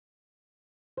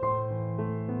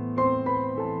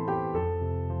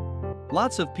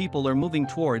Lots of people are moving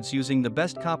towards using the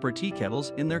best copper tea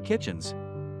kettles in their kitchens.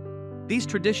 These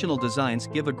traditional designs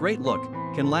give a great look,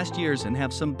 can last years and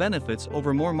have some benefits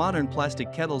over more modern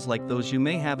plastic kettles like those you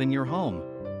may have in your home.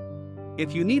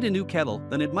 If you need a new kettle,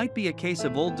 then it might be a case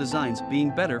of old designs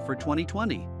being better for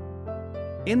 2020.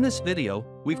 In this video,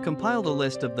 we've compiled a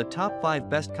list of the top 5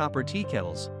 best copper tea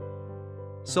kettles.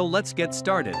 So let's get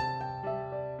started.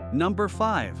 Number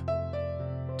 5.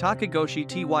 Takagoshi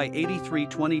TY83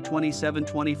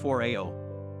 2027-24AO.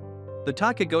 The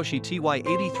Takagoshi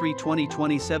TY83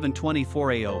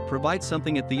 2027-24AO provides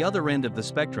something at the other end of the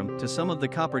spectrum to some of the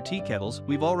copper tea kettles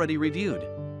we've already reviewed.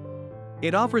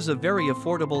 It offers a very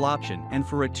affordable option, and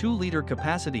for a 2-liter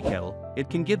capacity kettle, it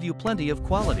can give you plenty of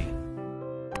quality.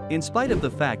 In spite of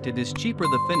the fact it is cheaper,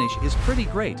 the finish is pretty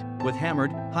great, with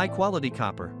hammered, high-quality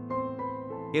copper.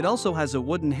 It also has a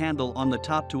wooden handle on the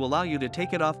top to allow you to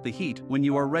take it off the heat when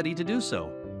you are ready to do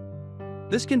so.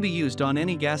 This can be used on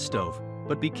any gas stove,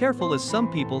 but be careful as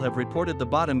some people have reported the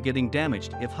bottom getting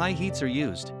damaged if high heats are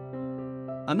used.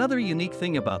 Another unique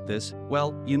thing about this,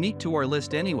 well, unique to our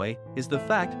list anyway, is the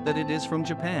fact that it is from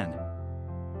Japan.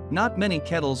 Not many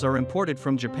kettles are imported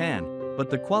from Japan, but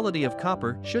the quality of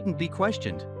copper shouldn't be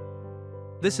questioned.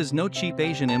 This is no cheap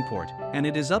Asian import, and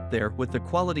it is up there with the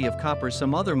quality of copper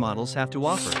some other models have to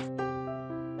offer.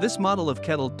 This model of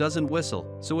kettle doesn't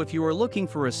whistle, so if you are looking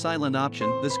for a silent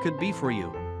option, this could be for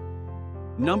you.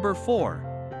 Number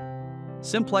 4.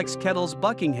 Simplex Kettles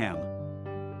Buckingham.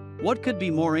 What could be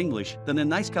more English than a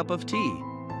nice cup of tea?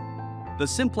 The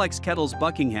Simplex Kettles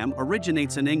Buckingham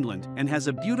originates in England and has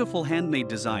a beautiful handmade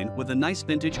design with a nice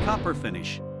vintage copper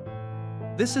finish.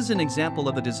 This is an example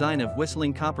of a design of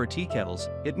whistling copper tea kettles.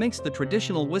 It makes the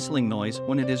traditional whistling noise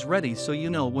when it is ready, so you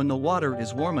know when the water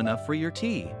is warm enough for your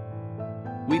tea.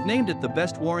 We've named it the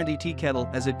best warranty tea kettle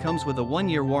as it comes with a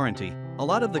 1-year warranty. A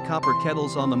lot of the copper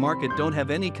kettles on the market don't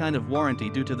have any kind of warranty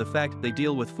due to the fact they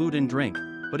deal with food and drink,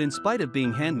 but in spite of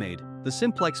being handmade, the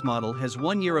Simplex model has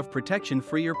 1 year of protection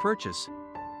for your purchase.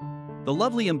 The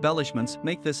lovely embellishments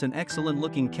make this an excellent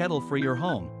looking kettle for your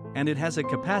home, and it has a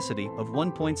capacity of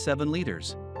 1.7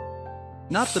 liters.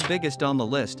 Not the biggest on the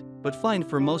list, but fine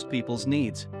for most people's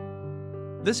needs.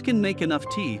 This can make enough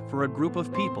tea for a group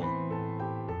of people.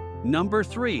 Number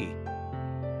 3.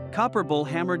 Copper Bowl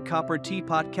Hammered Copper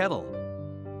Teapot Kettle.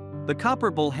 The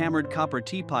Copper Bowl Hammered Copper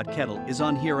Teapot Kettle is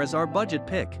on here as our budget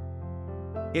pick.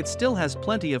 It still has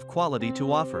plenty of quality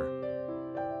to offer.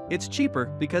 It's cheaper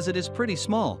because it is pretty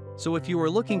small, so if you are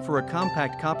looking for a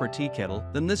compact copper tea kettle,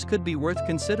 then this could be worth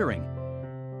considering.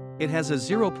 It has a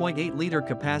 0.8-liter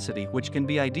capacity, which can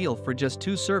be ideal for just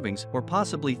 2 servings or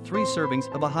possibly 3 servings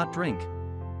of a hot drink.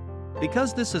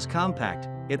 Because this is compact,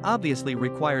 it obviously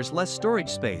requires less storage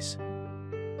space.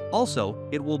 Also,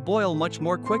 it will boil much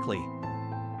more quickly.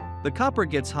 The copper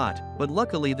gets hot, but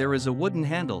luckily there is a wooden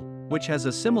handle, which has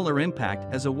a similar impact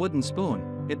as a wooden spoon.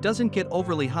 It doesn't get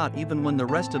overly hot even when the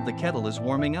rest of the kettle is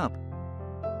warming up.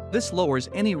 This lowers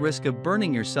any risk of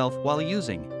burning yourself while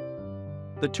using.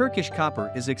 The Turkish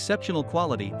copper is exceptional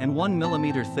quality and 1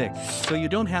 millimeter thick, so you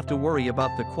don't have to worry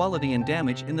about the quality and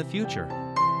damage in the future.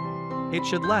 It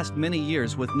should last many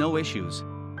years with no issues.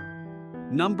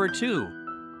 Number 2.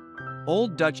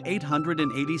 Old Dutch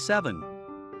 887.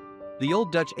 The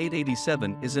Old Dutch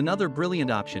 887 is another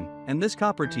brilliant option, and this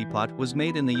copper teapot was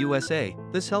made in the USA.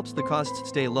 This helps the costs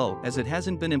stay low as it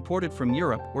hasn't been imported from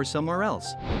Europe or somewhere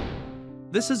else.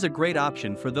 This is a great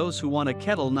option for those who want a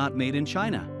kettle not made in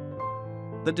China.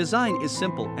 The design is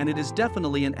simple and it is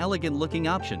definitely an elegant looking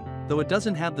option, though it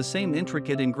doesn't have the same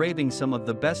intricate engraving some of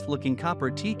the best looking copper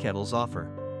tea kettles offer.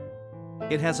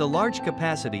 It has a large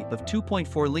capacity of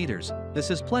 2.4 liters.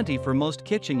 This is plenty for most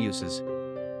kitchen uses.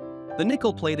 The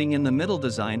nickel plating in the middle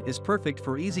design is perfect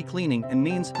for easy cleaning and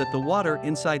means that the water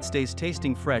inside stays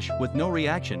tasting fresh with no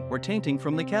reaction or tainting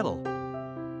from the kettle.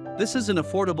 This is an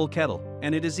affordable kettle,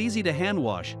 and it is easy to hand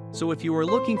wash, so if you are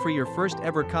looking for your first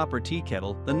ever copper tea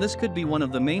kettle, then this could be one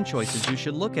of the main choices you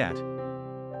should look at.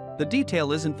 The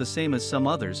detail isn't the same as some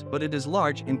others, but it is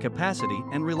large in capacity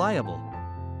and reliable.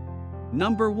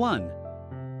 Number 1.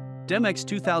 Demex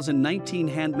 2019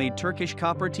 Handmade Turkish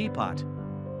Copper Teapot.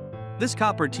 This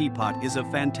copper teapot is of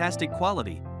fantastic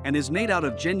quality and is made out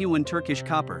of genuine Turkish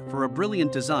copper for a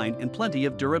brilliant design and plenty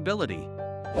of durability.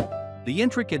 The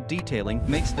intricate detailing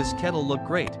makes this kettle look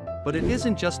great, but it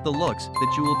isn't just the looks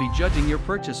that you will be judging your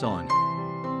purchase on.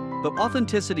 The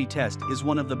authenticity test is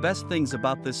one of the best things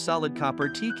about this solid copper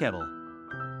tea kettle.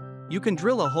 You can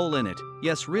drill a hole in it,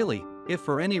 yes really, if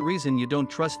for any reason you don't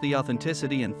trust the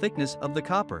authenticity and thickness of the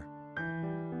copper.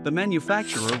 The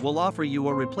manufacturer will offer you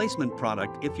a replacement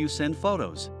product if you send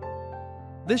photos.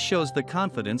 This shows the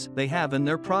confidence they have in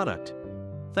their product.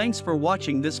 Thanks for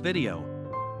watching this video.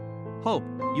 Hope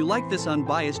you like this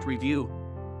unbiased review.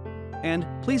 And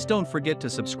please don't forget to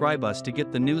subscribe us to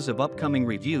get the news of upcoming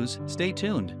reviews. Stay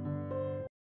tuned.